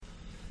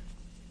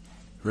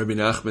Rebbe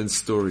Nachman's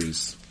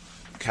stories.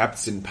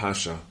 Captain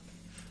Pasha.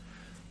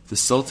 The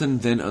Sultan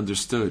then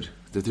understood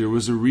that there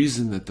was a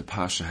reason that the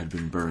Pasha had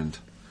been burned,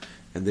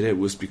 and that it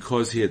was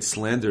because he had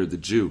slandered the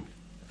Jew.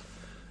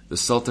 The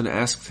Sultan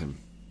asked him,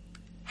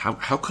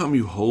 How come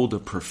you hold a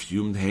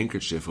perfumed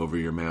handkerchief over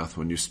your mouth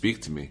when you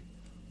speak to me?"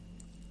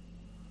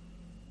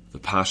 "The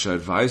Pasha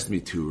advised me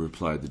to,"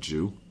 replied the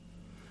Jew.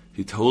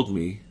 "He told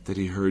me that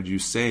he heard you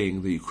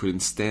saying that you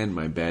couldn't stand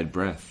my bad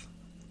breath."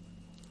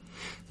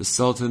 The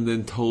Sultan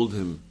then told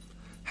him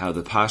how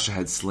the Pasha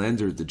had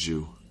slandered the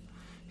Jew.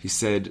 He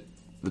said,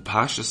 "The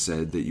Pasha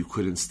said that you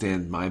couldn't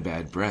stand my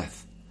bad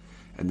breath,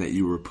 and that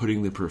you were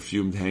putting the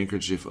perfumed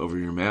handkerchief over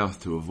your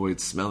mouth to avoid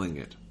smelling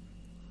it."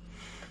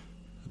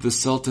 The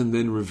Sultan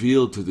then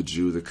revealed to the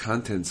Jew the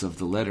contents of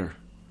the letter.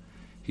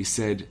 He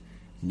said,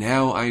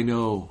 "Now I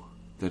know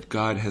that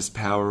God has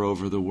power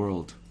over the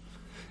world,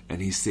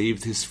 and he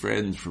saved his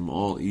friend from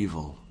all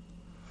evil.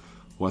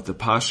 What the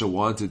Pasha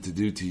wanted to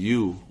do to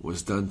you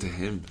was done to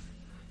him.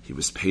 He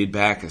was paid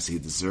back as he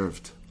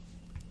deserved."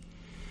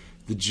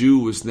 The Jew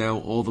was now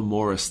all the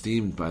more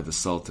esteemed by the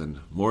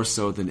Sultan, more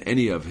so than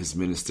any of his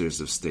ministers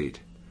of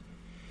state.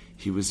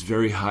 He was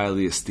very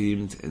highly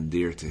esteemed and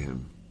dear to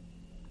him.